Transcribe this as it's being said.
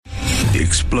The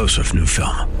explosive new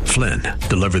film, Flynn,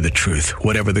 deliver the truth,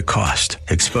 whatever the cost,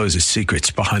 exposes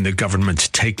secrets behind the government's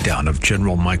takedown of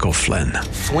General Michael Flynn.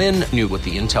 Flynn knew what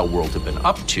the intel world had been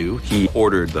up to. He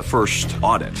ordered the first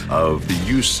audit of the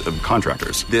use of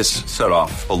contractors. This set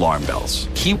off alarm bells.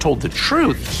 He told the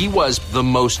truth. He was the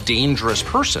most dangerous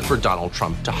person for Donald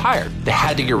Trump to hire. They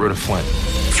had to get rid of Flynn.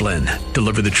 Flynn,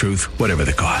 deliver the truth, whatever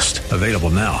the cost. Available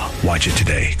now. Watch it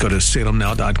today. Go to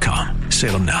salemnow.com.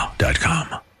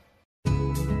 salemnow.com.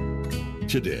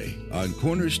 Today on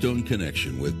Cornerstone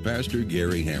Connection with Pastor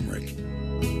Gary Hamrick.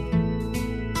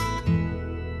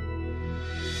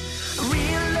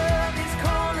 Real love is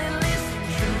calling, listen,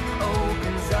 truth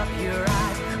opens up your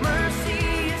eyes. Mercy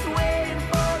is waiting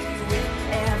for you with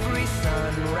every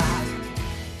sunrise.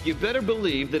 You better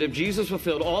believe that if Jesus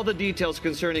fulfilled all the details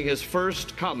concerning his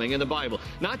first coming in the Bible,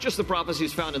 not just the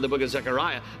prophecies found in the book of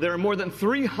Zechariah, there are more than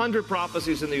 300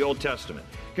 prophecies in the Old Testament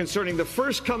concerning the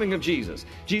first coming of Jesus.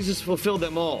 Jesus fulfilled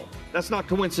them all. That's not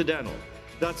coincidental.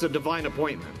 That's a divine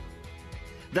appointment.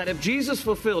 That if Jesus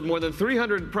fulfilled more than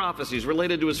 300 prophecies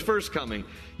related to his first coming,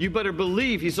 you better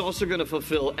believe he's also going to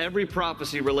fulfill every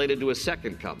prophecy related to his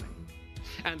second coming.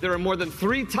 And there are more than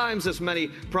 3 times as many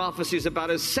prophecies about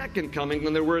his second coming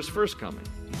than there were his first coming.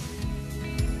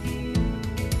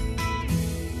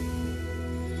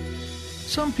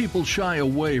 Some people shy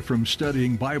away from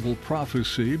studying Bible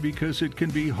prophecy because it can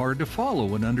be hard to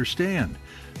follow and understand,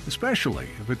 especially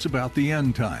if it's about the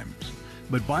end times.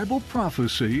 But Bible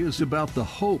prophecy is about the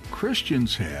hope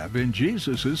Christians have in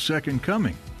Jesus' second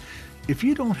coming. If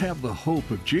you don't have the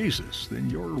hope of Jesus, then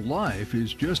your life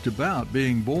is just about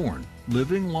being born,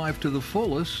 living life to the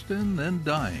fullest, and then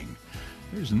dying.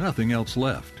 There's nothing else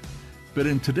left. But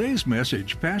in today's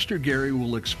message, Pastor Gary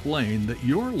will explain that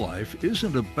your life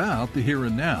isn't about the here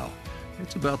and now.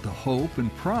 It's about the hope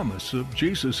and promise of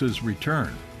Jesus'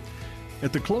 return.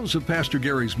 At the close of Pastor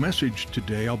Gary's message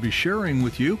today, I'll be sharing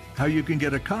with you how you can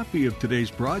get a copy of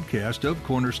today's broadcast of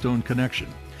Cornerstone Connection.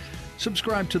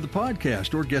 Subscribe to the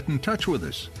podcast or get in touch with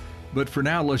us. But for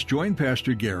now, let's join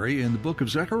Pastor Gary in the book of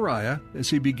Zechariah as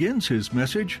he begins his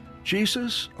message,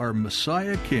 Jesus, our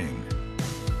Messiah King.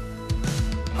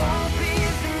 Hope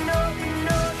is an open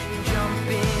ocean, jump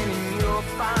in and you'll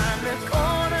find the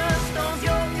cornerstones,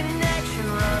 your connection,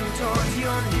 run towards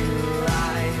your new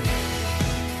life.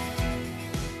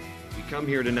 We come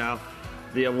here to now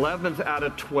the 11th out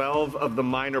of 12 of the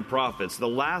minor prophets, the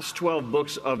last 12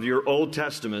 books of your Old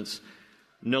Testaments,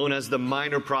 known as the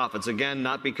minor prophets. Again,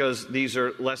 not because these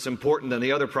are less important than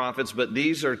the other prophets, but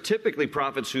these are typically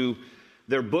prophets who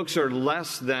their books are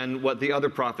less than what the other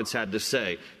prophets had to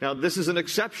say. Now, this is an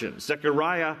exception.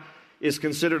 Zechariah is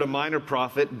considered a minor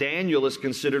prophet. Daniel is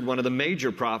considered one of the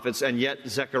major prophets, and yet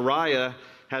Zechariah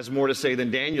has more to say than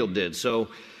Daniel did. So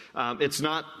it's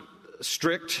not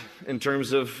strict in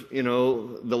terms of,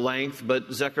 the length,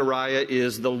 but Zechariah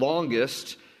is the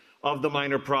longest of the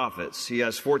minor prophets. He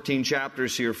has 14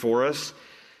 chapters here for us.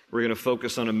 We're going to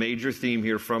focus on a major theme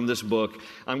here from this book.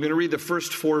 I'm going to read the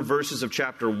first 4 verses of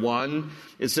chapter 1.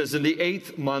 It says, "In the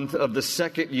 8th month of the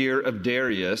 2nd year of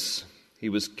Darius," he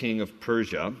was king of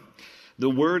Persia, "the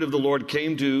word of the Lord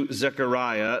came to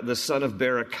Zechariah, the son of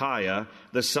Berechiah,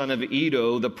 the son of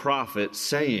Iddo, the prophet,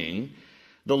 saying,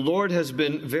 the Lord has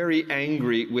been very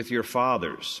angry with your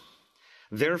fathers.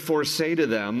 Therefore say to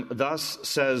them, thus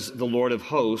says the Lord of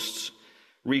hosts,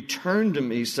 return to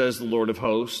me, says the Lord of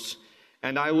hosts,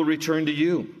 and I will return to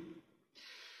you.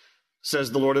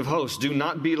 Says the Lord of hosts, do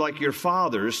not be like your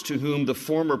fathers, to whom the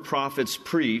former prophets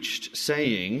preached,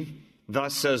 saying,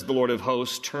 thus says the Lord of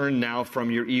hosts, turn now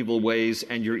from your evil ways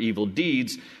and your evil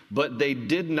deeds. But they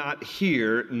did not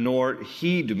hear nor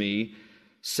heed me,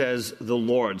 says the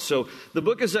Lord. So the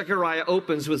book of Zechariah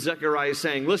opens with Zechariah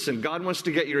saying, listen, God wants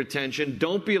to get your attention.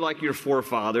 Don't be like your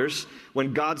forefathers.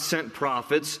 When God sent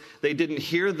prophets, they didn't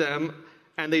hear them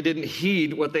and they didn't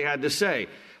heed what they had to say.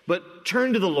 But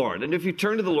turn to the Lord. And if you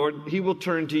turn to the Lord, he will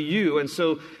turn to you. And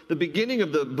so the beginning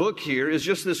of the book here is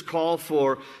just this call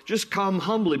for just come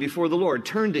humbly before the Lord.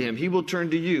 Turn to him. He will turn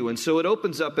to you. And so it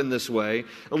opens up in this way.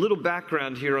 A little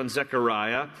background here on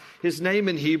Zechariah. His name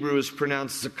in Hebrew is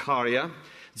pronounced Zechariah.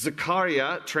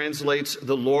 Zechariah translates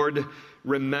the Lord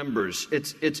remembers.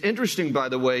 It's interesting, by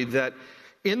the way, that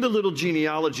in the little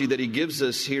genealogy that he gives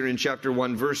us here in chapter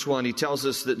 1, verse 1, he tells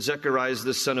us that Zechariah is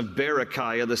the son of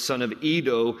Berechiah, the son of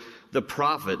Iddo, the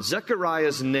prophet.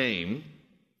 Zechariah's name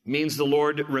means the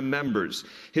Lord remembers.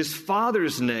 His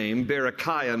father's name,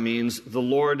 Berechiah, means the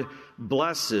Lord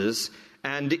blesses,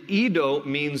 and Iddo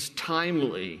means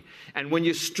timely. And when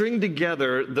you string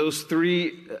together those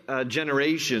three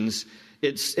generations,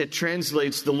 it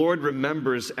translates the Lord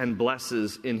remembers and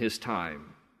blesses in his time.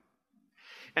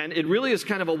 And it really is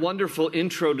kind of a wonderful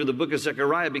intro to the book of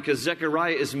Zechariah, because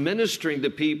Zechariah is ministering to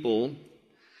people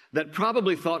that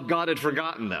probably thought God had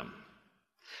forgotten them,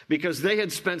 because they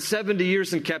had spent 70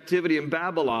 years in captivity in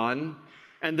Babylon,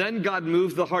 and then God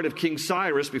moved the heart of King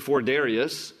Cyrus before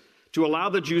Darius to allow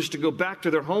the Jews to go back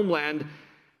to their homeland.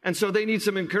 And so they need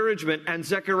some encouragement. And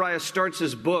Zechariah starts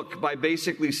his book by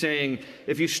basically saying,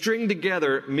 if you string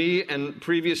together me and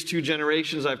previous 2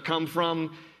 generations I've come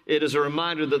from, it is a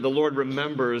reminder that the Lord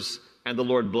remembers and the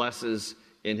Lord blesses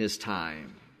in his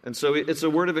time. And so it's a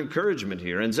word of encouragement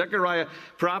here. And Zechariah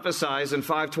prophesies in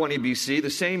 520 BC, the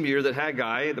same year that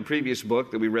Haggai, the previous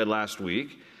book that we read last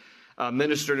week,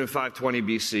 ministered in 520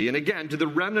 BC. And again, to the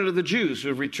remnant of the Jews who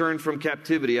have returned from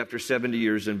captivity after 70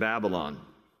 years in Babylon.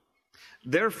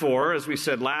 Therefore, as we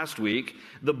said last week,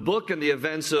 the book and the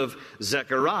events of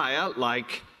Zechariah,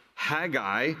 like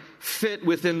Haggai, fit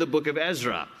within the book of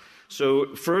Ezra.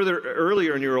 So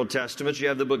earlier in your Old Testament, you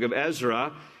have the book of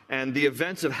Ezra, and the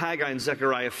events of Haggai and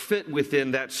Zechariah fit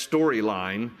within that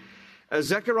storyline.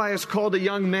 Zechariah is called a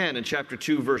young man in chapter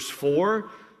 2, verse 4,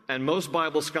 and most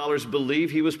Bible scholars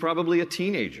believe he was probably a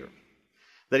teenager,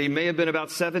 that he may have been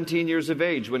about 17 years of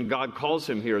age when God calls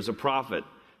him here as a prophet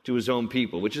to his own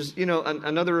people, which is,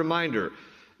 another reminder.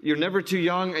 You're never too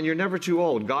young and you're never too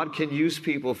old. God can use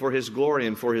people for his glory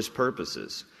and for his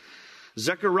purposes.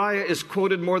 Zechariah is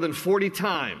quoted more than 40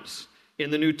 times in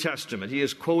the New Testament. He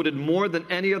is quoted more than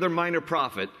any other minor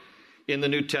prophet in the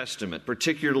New Testament,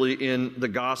 particularly in the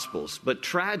Gospels. But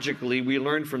tragically, we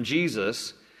learn from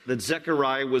Jesus that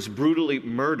Zechariah was brutally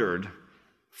murdered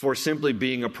for simply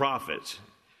being a prophet.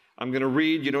 I'm going to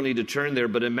read, you don't need to turn there,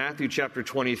 but in Matthew chapter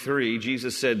 23,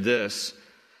 Jesus said this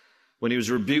when he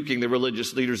was rebuking the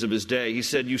religious leaders of his day. He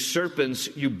said, "You serpents,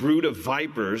 you brood of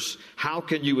vipers, how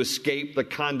can you escape the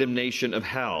condemnation of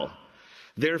hell?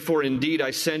 Therefore, indeed, I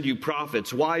send you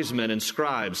prophets, wise men, and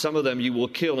scribes. Some of them you will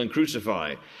kill and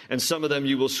crucify, and some of them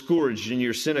you will scourge in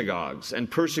your synagogues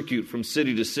and persecute from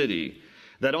city to city,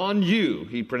 that on you,"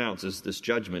 he pronounces this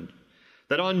judgment,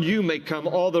 "that on you may come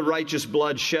all the righteous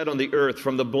blood shed on the earth,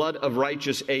 from the blood of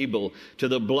righteous Abel to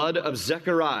the blood of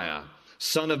Zechariah,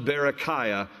 son of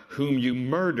Berechiah, whom you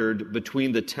murdered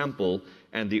between the temple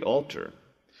and the altar."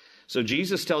 So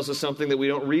Jesus tells us something that we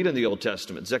don't read in the Old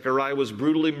Testament. Zechariah was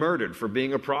brutally murdered for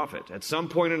being a prophet at some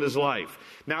point in his life.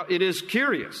 Now, it is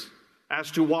curious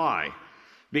as to why.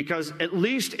 Because at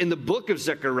least in the book of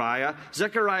Zechariah,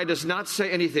 Zechariah does not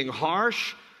say anything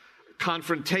harsh,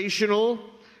 confrontational,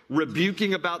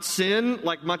 rebuking about sin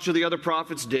like much of the other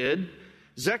prophets did.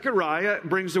 Zechariah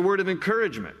brings a word of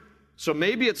encouragement. So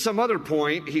maybe at some other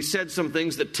point he said some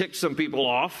things that ticked some people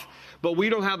off, but we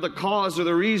don't have the cause or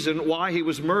the reason why he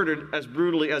was murdered as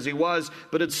brutally as he was.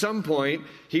 But at some point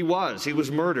he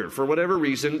was murdered. For whatever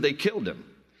reason, they killed him.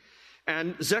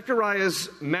 And Zechariah's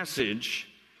message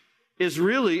is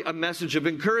really a message of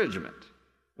encouragement.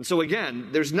 And so again,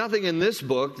 there's nothing in this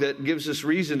book that gives us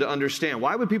reason to understand.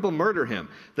 Why would people murder him?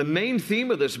 The main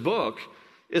theme of this book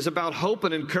is about hope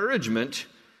and encouragement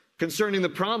concerning the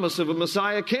promise of a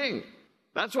Messiah king.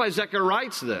 That's why Zechariah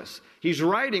writes this. He's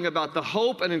writing about the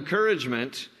hope and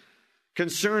encouragement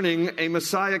concerning a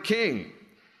Messiah king.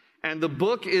 And the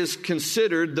book is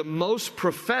considered the most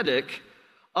prophetic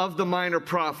of the minor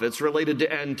prophets related to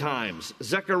end times.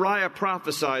 Zechariah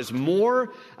prophesies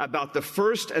more about the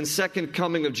first and second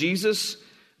coming of Jesus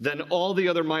than all the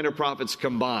other minor prophets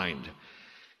combined.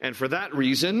 And for that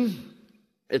reason,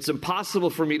 it's impossible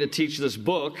for me to teach this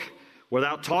book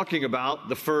without talking about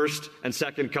the first and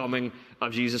second coming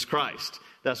of Jesus Christ.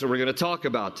 That's what we're going to talk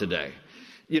about today.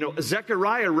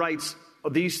 Zechariah writes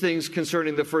these things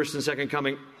concerning the first and second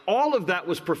coming. All of that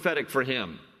was prophetic for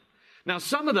him. Now,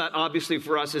 some of that, obviously,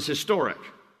 for us is historic,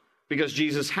 because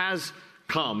Jesus has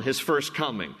come, his first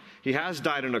coming. He has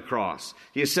died on a cross.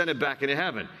 He ascended back into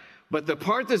heaven. But the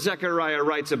part that Zechariah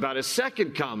writes about his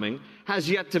second coming has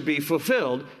yet to be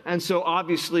fulfilled, and so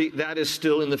obviously that is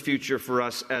still in the future for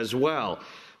us as well.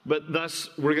 But thus,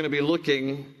 we're going to be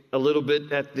looking a little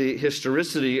bit at the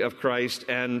historicity of Christ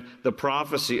and the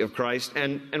prophecy of Christ.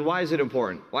 And why is it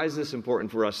important? Why is this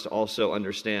important for us to also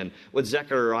understand what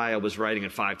Zechariah was writing in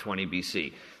 520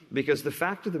 BC? Because the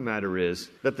fact of the matter is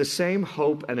that the same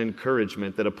hope and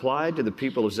encouragement that applied to the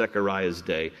people of Zechariah's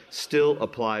day still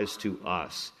applies to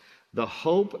us. The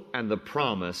hope and the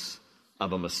promise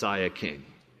of a Messiah king.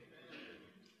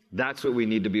 That's what we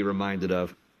need to be reminded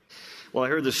of. Well, I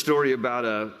heard the story about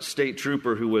a state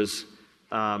trooper who was,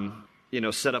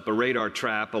 set up a radar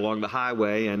trap along the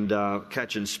highway and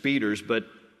catching speeders, but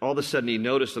all of a sudden he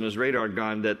noticed on his radar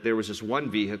gun that there was this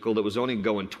one vehicle that was only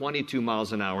going 22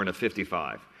 miles an hour in a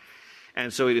 55.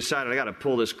 And so he decided, I got to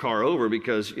pull this car over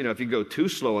because, if you go too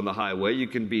slow on the highway, you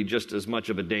can be just as much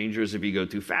of a danger as if you go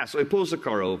too fast. So he pulls the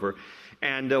car over,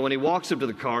 and when he walks up to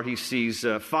the car, he sees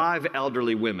 5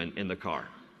 elderly women in the car.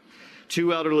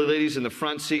 2 elderly ladies in the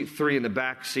front seat, 3 in the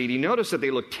back seat. He noticed that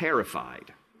they looked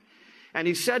terrified. And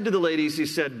he said to the ladies,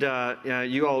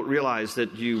 you all realize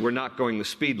that you were not going the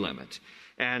speed limit.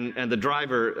 And the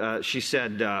driver, she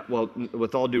said, well,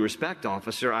 with all due respect,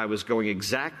 officer, I was going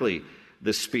exactly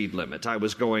the speed limit. I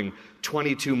was going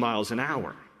 22 miles an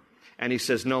hour. And he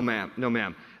says, no,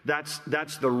 ma'am. That's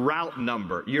the route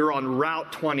number. You're on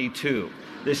Route 22.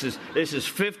 This is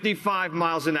 55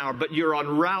 miles an hour, but you're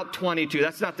on Route 22.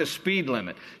 That's not the speed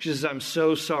limit. She says, I'm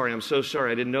so sorry.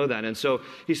 I didn't know that. And so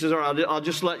he says, all right, I'll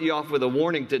just let you off with a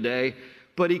warning today.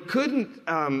 But he couldn't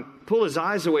pull his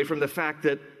eyes away from the fact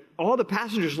that all the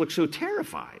passengers looked so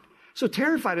terrified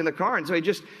in the car. And so he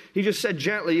just said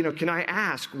gently, can I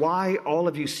ask why all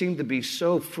of you seem to be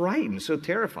so frightened, so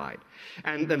terrified?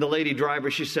 And then the lady driver,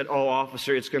 she said, oh,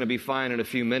 officer, it's going to be fine in a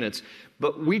few minutes.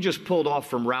 But we just pulled off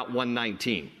from Route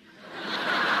 119.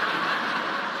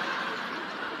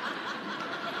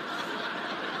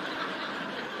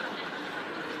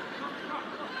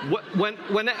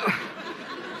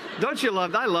 Don't you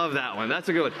love that? I love that one. That's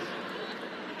a good one.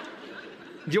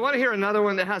 Do you want to hear another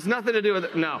one that has nothing to do with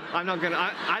it? No, I'm not going to.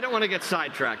 I don't want to get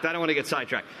sidetracked.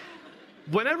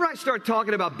 Whenever I start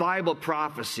talking about Bible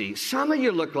prophecy, some of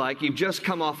you look like you've just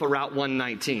come off of Route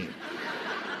 119.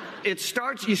 You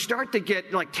start to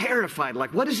get like terrified,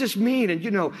 like, what does this mean? And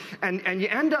and you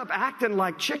end up acting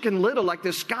like Chicken Little, like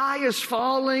the sky is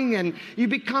falling, and you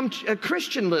become a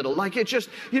Christian Little. Like it just,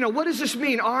 what does this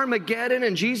mean? Armageddon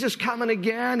and Jesus coming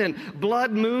again and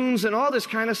blood moons and all this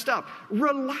kind of stuff.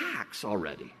 Relax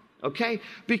already. Okay?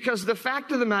 Because the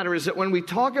fact of the matter is that when we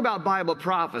talk about Bible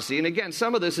prophecy, and again,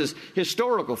 some of this is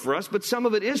historical for us, but some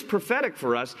of it is prophetic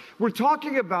for us, we're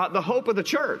talking about the hope of the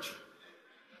church.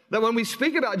 That when we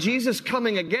speak about Jesus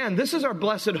coming again, this is our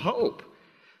blessed hope.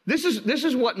 This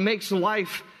is what makes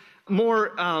life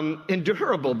more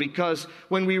endurable, because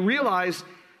when we realize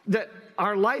that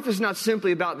our life is not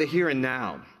simply about the here and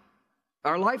now.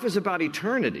 Our life is about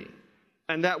eternity,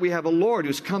 and that we have a Lord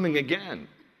who's coming again.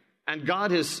 And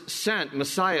God has sent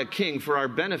Messiah King for our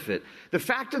benefit. The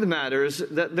fact of the matter is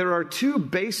that there are 2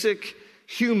 basic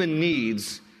human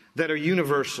needs that are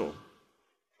universal.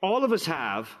 All of us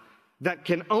have, that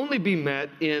can only be met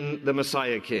in the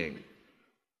Messiah King.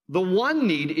 The one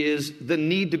need is the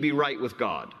need to be right with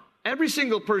God. Every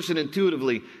single person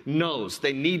intuitively knows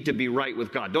they need to be right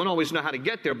with God. Don't always know how to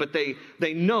get there, but they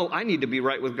know I need to be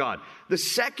right with God. The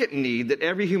second need that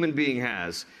every human being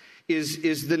has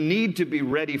is the need to be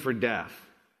ready for death.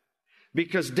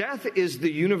 Because death is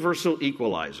the universal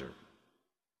equalizer.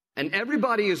 And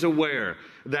everybody is aware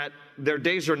that their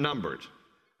days are numbered.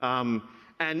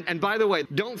 And by the way,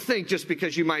 don't think just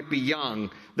because you might be young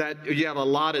that you have a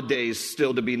lot of days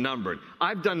still to be numbered.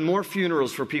 I've done more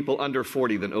funerals for people under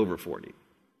 40 than over 40.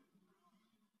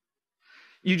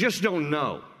 You just don't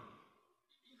know.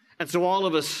 And so all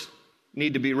of us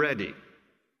need to be ready,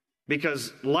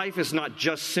 because life is not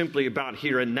just simply about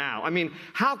here and now. I mean,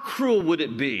 how cruel would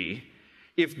it be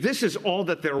if this is all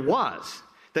that there was?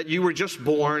 That you were just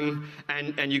born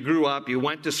and you grew up, you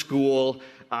went to school,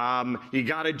 you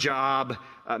got a job,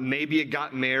 maybe you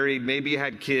got married, maybe you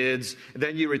had kids,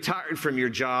 then you retired from your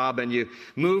job and you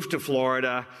moved to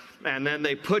Florida, and then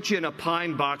they put you in a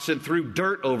pine box and threw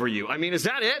dirt over you. I mean, is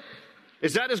that it?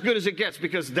 Is that as good as it gets?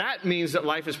 Because that means that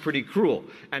life is pretty cruel,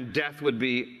 and death would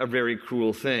be a very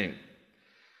cruel thing.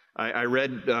 I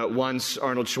read once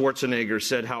Arnold Schwarzenegger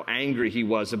said how angry he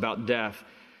was about death.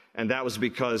 And that was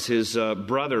because his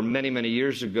brother, many, many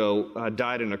years ago,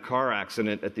 died in a car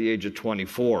accident at the age of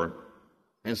 24.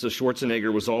 And so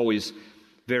Schwarzenegger was always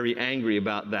very angry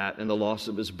about that and the loss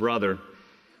of his brother.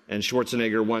 And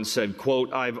Schwarzenegger once said,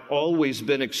 quote, "I've always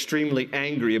been extremely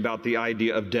angry about the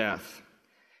idea of death.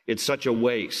 It's such a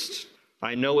waste.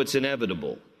 I know it's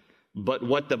inevitable, but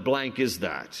what the blank is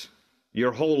that?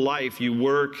 Your whole life you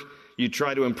work, you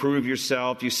try to improve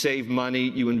yourself, you save money,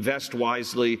 you invest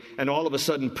wisely, and all of a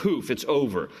sudden, poof, it's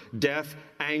over. Death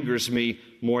angers me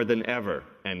more than ever,"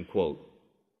 end quote.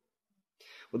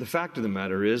 Well, the fact of the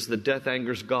matter is that death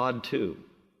angers God too.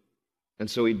 And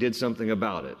so he did something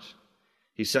about it.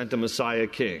 He sent a Messiah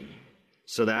King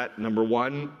so that, number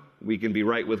one, we can be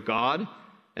right with God,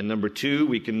 and number two,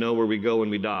 we can know where we go when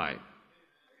we die.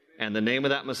 And the name of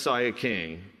that Messiah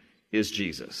King is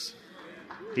Jesus.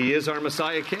 He is our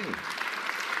Messiah King.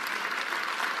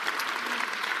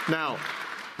 Now,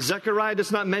 Zechariah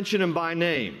does not mention him by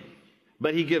name,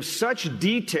 but he gives such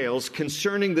details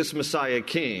concerning this Messiah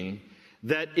King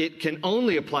that it can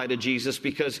only apply to Jesus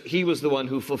because he was the one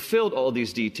who fulfilled all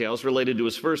these details related to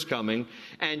his first coming.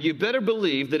 And you better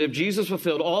believe that if Jesus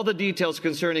fulfilled all the details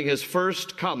concerning his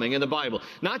first coming in the Bible,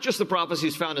 not just the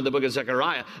prophecies found in the book of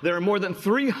Zechariah, there are more than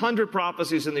 300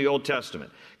 prophecies in the Old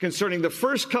Testament concerning the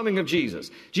first coming of Jesus.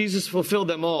 Jesus fulfilled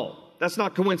them all. That's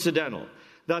not coincidental.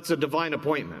 That's a divine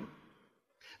appointment.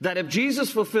 That if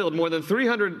Jesus fulfilled more than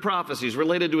 300 prophecies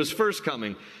related to his first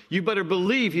coming, you better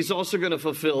believe he's also going to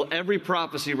fulfill every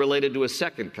prophecy related to his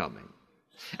second coming.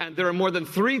 And there are more than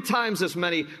 3 times as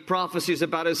many prophecies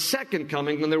about his second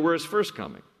coming than there were his first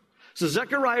coming. So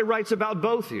Zechariah writes about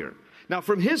both here. Now,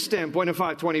 from his standpoint in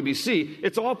 520 BC,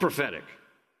 it's all prophetic.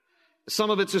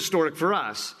 Some of it's historic for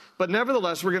us. But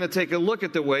nevertheless, we're going to take a look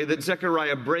at the way that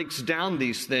Zechariah breaks down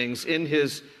these things in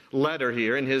his letter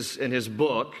here, in his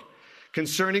book.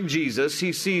 Concerning Jesus,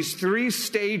 he sees 3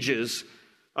 stages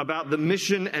about the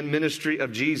mission and ministry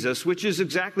of Jesus, which is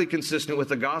exactly consistent with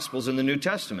the Gospels in the New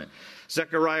Testament.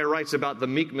 Zechariah writes about the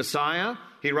meek Messiah,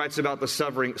 he writes about the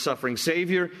suffering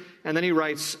Savior, and then he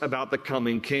writes about the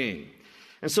coming King.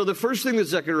 And so the first thing that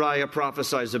Zechariah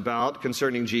prophesies about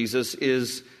concerning Jesus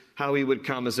is how he would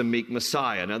come as a meek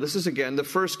Messiah. Now, this is again the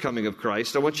first coming of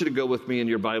Christ. I want you to go with me in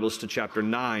your Bibles to chapter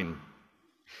 9.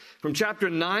 From chapter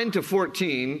 9 to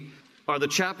 14 are the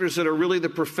chapters that are really the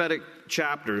prophetic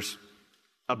chapters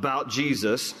about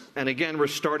Jesus. And again, we're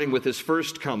starting with his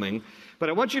first coming. But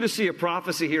I want you to see a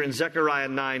prophecy here in Zechariah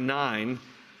 9:9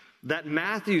 that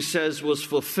Matthew says was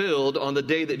fulfilled on the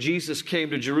day that Jesus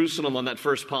came to Jerusalem on that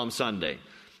first Palm Sunday.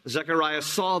 Zechariah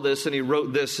saw this and he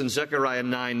wrote this in Zechariah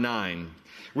 9:9.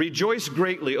 Rejoice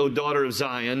greatly, O daughter of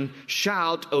Zion.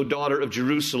 Shout, O daughter of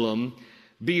Jerusalem.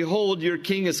 Behold, your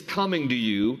king is coming to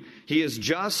you. He is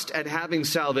just and having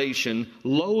salvation,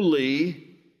 lowly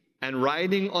and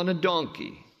riding on a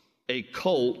donkey, a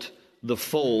colt, the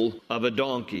foal of a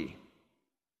donkey.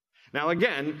 Now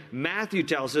again, Matthew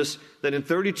tells us that in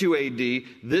 32 AD,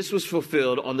 this was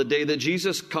fulfilled on the day that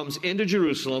Jesus comes into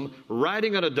Jerusalem,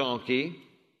 riding on a donkey,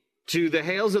 to the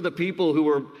hails of the people who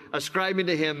were ascribing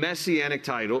to him messianic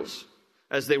titles,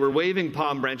 as they were waving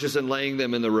palm branches and laying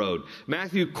them in the road.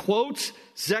 Matthew quotes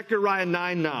Zechariah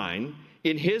 9:9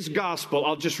 in his gospel.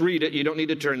 I'll just read it. You don't need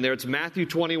to turn there. It's Matthew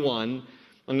 21.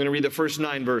 I'm going to read the first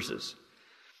 9 verses.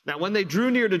 Now, when they drew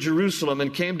near to Jerusalem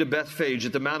and came to Bethphage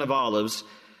at the Mount of Olives,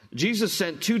 Jesus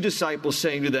sent 2 disciples,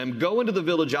 saying to them, Go into the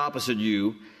village opposite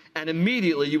you, and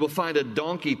immediately you will find a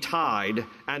donkey tied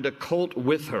and a colt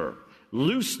with her.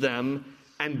 Loose them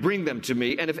and bring them to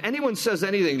me. And if anyone says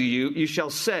anything to you, you shall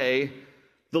say,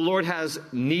 the Lord has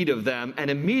need of them, and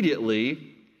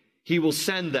immediately he will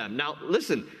send them. Now,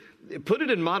 listen, put it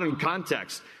in modern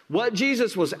context. What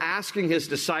Jesus was asking his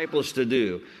disciples to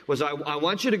do was, I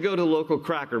want you to go to a local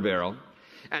Cracker Barrel,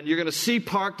 and you're going to see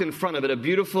parked in front of it a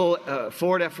beautiful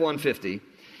Ford F-150.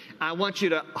 I want you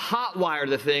to hotwire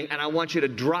the thing, and I want you to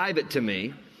drive it to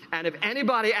me. And if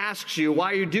anybody asks you,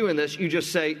 why are you doing this, you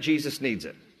just say, Jesus needs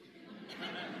it.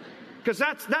 Because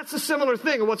that's a similar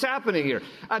thing of what's happening here.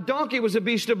 A donkey was a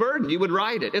beast of burden. You would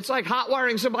ride it. It's like hot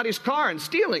wiring somebody's car and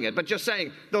stealing it, but just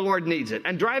saying the Lord needs it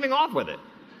and driving off with it.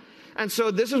 And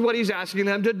so this is what he's asking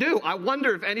them to do. I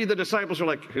wonder if any of the disciples are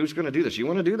like, who's going to do this? You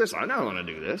want to do this? I don't want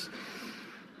to do this.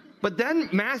 But then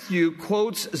Matthew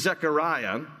quotes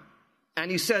Zechariah,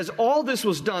 and he says, all this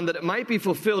was done that it might be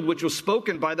fulfilled, which was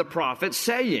spoken by the prophet,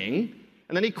 saying...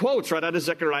 And then he quotes right out of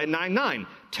Zechariah 9:9.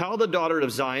 Tell the daughter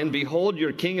of Zion, behold,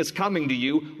 your king is coming to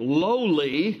you,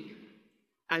 lowly,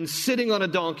 and sitting on a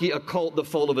donkey, a colt, the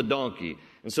foal of a donkey.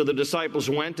 And so the disciples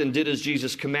went and did as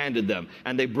Jesus commanded them.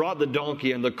 And they brought the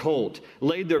donkey and the colt,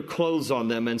 laid their clothes on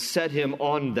them, and set him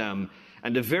on them.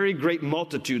 And a very great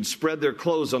multitude spread their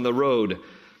clothes on the road.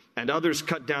 And others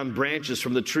cut down branches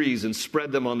from the trees and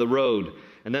spread them on the road.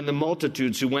 And then the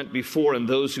multitudes who went before and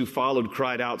those who followed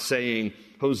cried out, saying,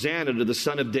 Hosanna to the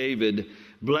Son of David.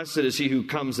 Blessed is he who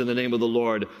comes in the name of the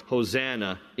Lord.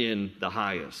 Hosanna in the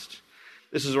highest.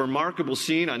 This is a remarkable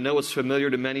scene. I know it's familiar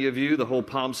to many of you, the whole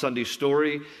Palm Sunday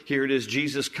story. Here it is,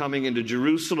 Jesus coming into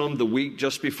Jerusalem the week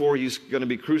just before he's going to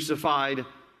be crucified.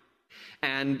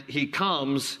 And he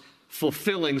comes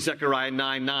fulfilling Zechariah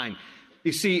 9:9.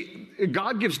 You see,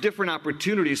 God gives different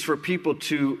opportunities for people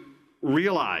to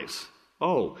realize,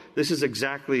 oh, this is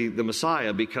exactly the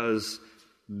Messiah, because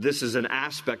this is an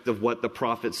aspect of what the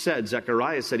prophet said.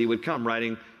 Zechariah said he would come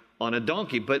riding on a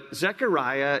donkey. But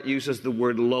Zechariah uses the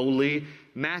word lowly.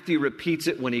 Matthew repeats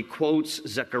it when he quotes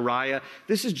Zechariah.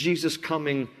 This is Jesus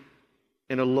coming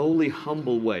in a lowly,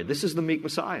 humble way. This is the meek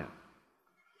Messiah.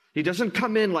 He doesn't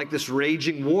come in like this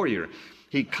raging warrior.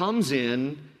 He comes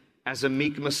in as a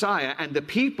meek Messiah. And the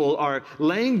people are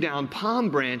laying down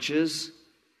palm branches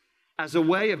as a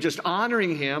way of just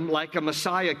honoring him like a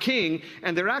Messiah king,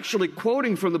 and they're actually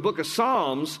quoting from the book of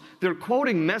Psalms. They're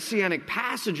quoting messianic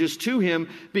passages to him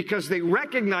because they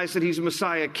recognize that he's a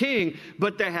Messiah king,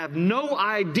 but they have no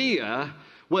idea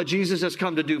what Jesus has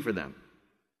come to do for them.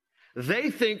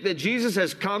 They think that Jesus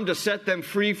has come to set them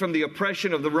free from the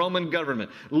oppression of the Roman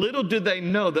government. Little do they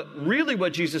know that really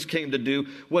what Jesus came to do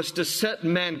was to set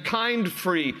mankind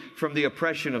free from the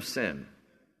oppression of sin.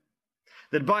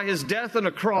 That by his death on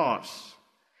a cross,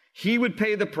 he would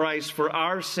pay the price for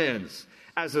our sins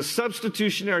as a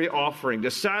substitutionary offering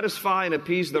to satisfy and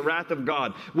appease the wrath of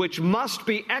God, which must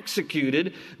be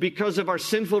executed because of our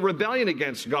sinful rebellion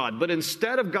against God. But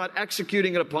instead of God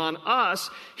executing it upon us,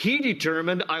 he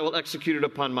determined, I will execute it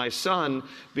upon my son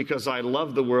because I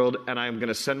love the world and I am going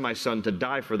to send my son to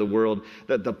die for the world,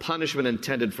 that the punishment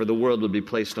intended for the world would be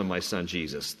placed on my son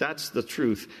Jesus. That's the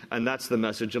truth, and that's the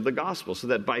message of the gospel, so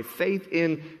that by faith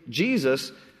in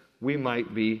Jesus, we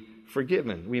might be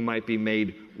forgiven. We might be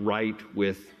made right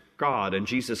with God. And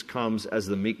Jesus comes as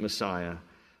the meek Messiah,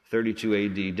 32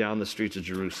 AD, down the streets of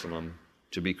Jerusalem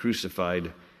to be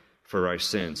crucified for our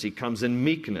sins. He comes in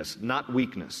meekness, not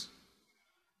weakness.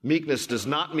 Meekness does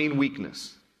not mean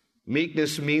weakness.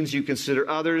 Meekness means you consider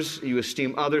others, you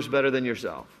esteem others better than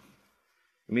yourself.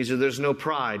 It means that there's no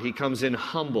pride. He comes in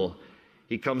humble.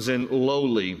 He comes in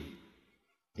lowly.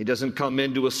 He doesn't come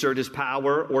in to assert his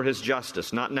power or his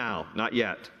justice. Not now, not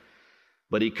yet.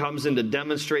 But he comes in to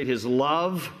demonstrate his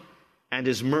love and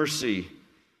his mercy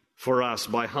for us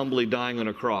by humbly dying on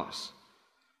a cross.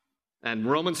 And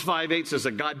Romans 5:8 says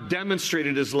that God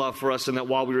demonstrated his love for us and that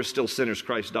while we were still sinners,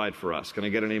 Christ died for us. Can I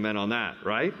get an amen on that,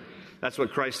 right? That's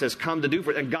what Christ has come to do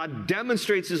for us. And God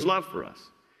demonstrates his love for us.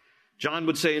 John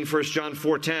would say in 1 John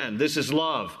 4:10, this is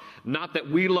love, not that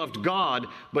we loved God,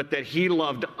 but that he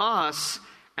loved us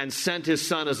and sent his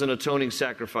son as an atoning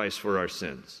sacrifice for our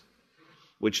sins.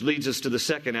 Which leads us to the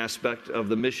second aspect of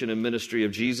the mission and ministry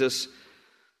of Jesus.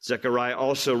 Zechariah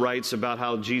also writes about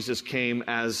how Jesus came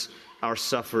as our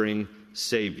suffering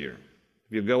Savior.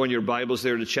 If you go in your Bibles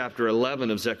there to chapter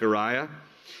 11 of Zechariah,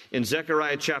 in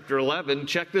Zechariah chapter 11,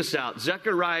 check this out.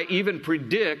 Zechariah even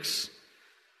predicts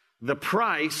the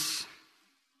price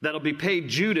that'll be paid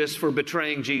Judas for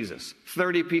betraying Jesus.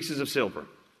 30 pieces of silver.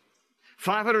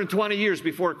 520 years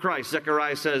before Christ,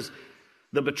 Zechariah says,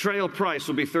 the betrayal price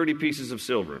will be 30 pieces of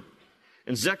silver.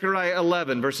 In Zechariah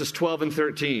 11, verses 12 and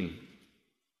 13,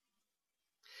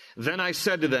 then I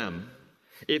said to them,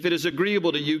 if it is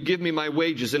agreeable to you, give me my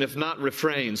wages, and if not,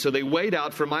 refrain. So they weighed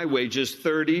out for my wages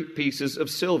 30 pieces of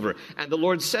silver. And the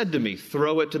Lord said to me,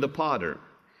 throw it to the potter.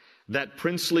 That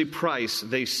princely price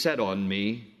they set on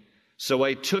me. So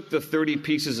I took the 30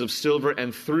 pieces of silver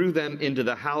and threw them into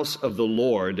the house of the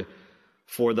Lord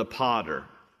for the potter.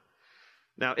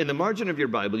 Now, in the margin of your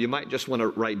Bible, you might just want to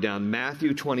write down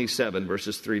Matthew 27,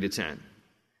 verses 3 to 10.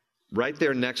 Right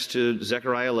there next to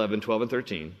Zechariah 11, 12, and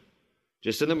 13.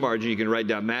 Just in the margin, you can write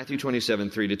down Matthew 27,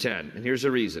 3 to 10. And here's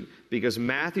the reason. Because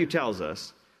Matthew tells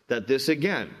us that this,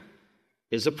 again,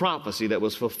 is a prophecy that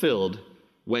was fulfilled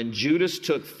when Judas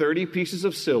took 30 pieces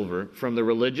of silver from the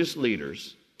religious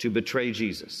leaders to betray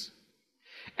Jesus.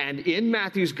 And in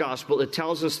Matthew's gospel, it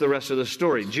tells us the rest of the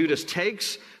story. Judas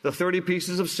takes the 30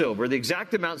 pieces of silver, the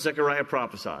exact amount Zechariah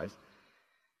prophesied,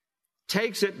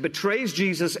 takes it, betrays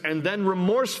Jesus, and then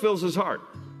remorse fills his heart.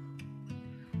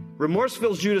 Remorse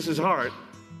fills Judas's heart.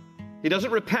 He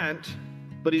doesn't repent,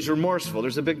 but he's remorseful.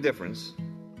 There's a big difference.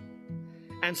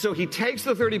 And so he takes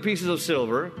the 30 pieces of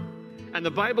silver, and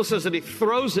the Bible says that he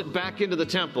throws it back into the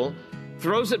temple,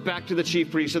 throws it back to the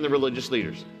chief priests and the religious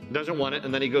leaders. Doesn't want it,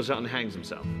 and then he goes out and hangs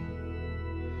himself.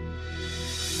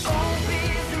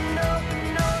 Open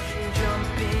ocean,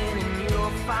 jump in and you'll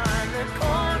find the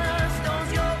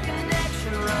cornerstone's your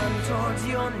connection. Run towards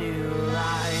your new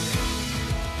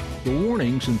life. The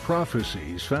warnings and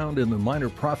prophecies found in the minor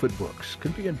prophet books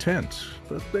can be intense,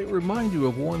 but they remind you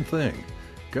of one thing.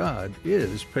 God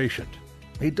is patient.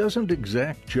 He doesn't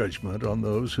exact judgment on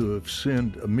those who have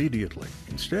sinned immediately.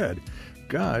 Instead,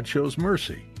 God shows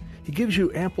mercy. He gives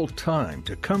you ample time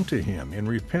to come to Him in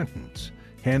repentance,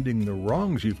 handing the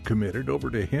wrongs you've committed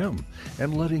over to Him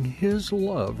and letting His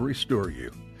love restore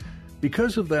you.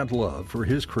 Because of that love for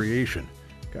His creation,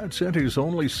 God sent His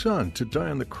only Son to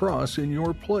die on the cross in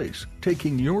your place,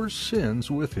 taking your sins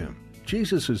with Him.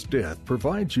 Jesus' death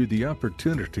provides you the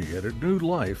opportunity at a new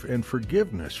life and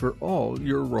forgiveness for all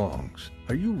your wrongs.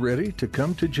 Are you ready to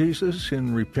come to Jesus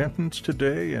in repentance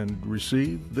today and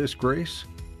receive this grace?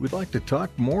 We'd like to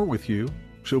talk more with you,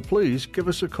 so please give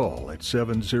us a call at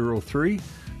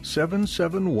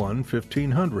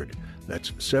 703-771-1500. That's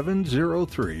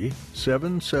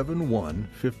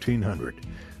 703-771-1500.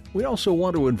 We also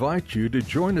want to invite you to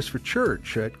join us for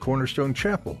church at Cornerstone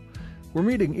Chapel. We're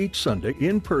meeting each Sunday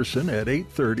in person at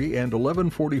 8:30 and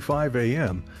 11:45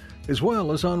 a.m., as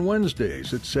well as on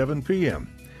Wednesdays at 7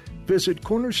 p.m. Visit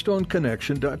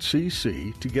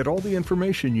cornerstoneconnection.cc to get all the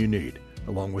information you need,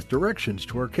 along with directions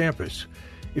to our campus.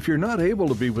 If you're not able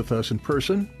to be with us in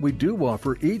person, we do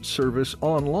offer each service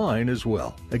online as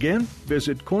well. Again,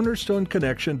 visit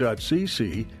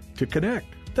cornerstoneconnection.cc to connect.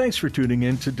 Thanks for tuning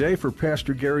in today for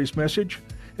Pastor Gary's message,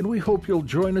 and we hope you'll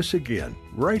join us again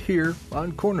right here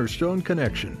on Cornerstone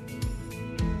Connection.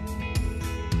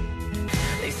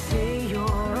 They say you're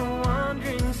a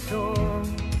wandering soul,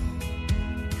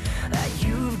 that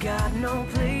you've got no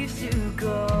place to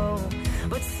go,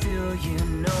 but still you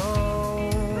know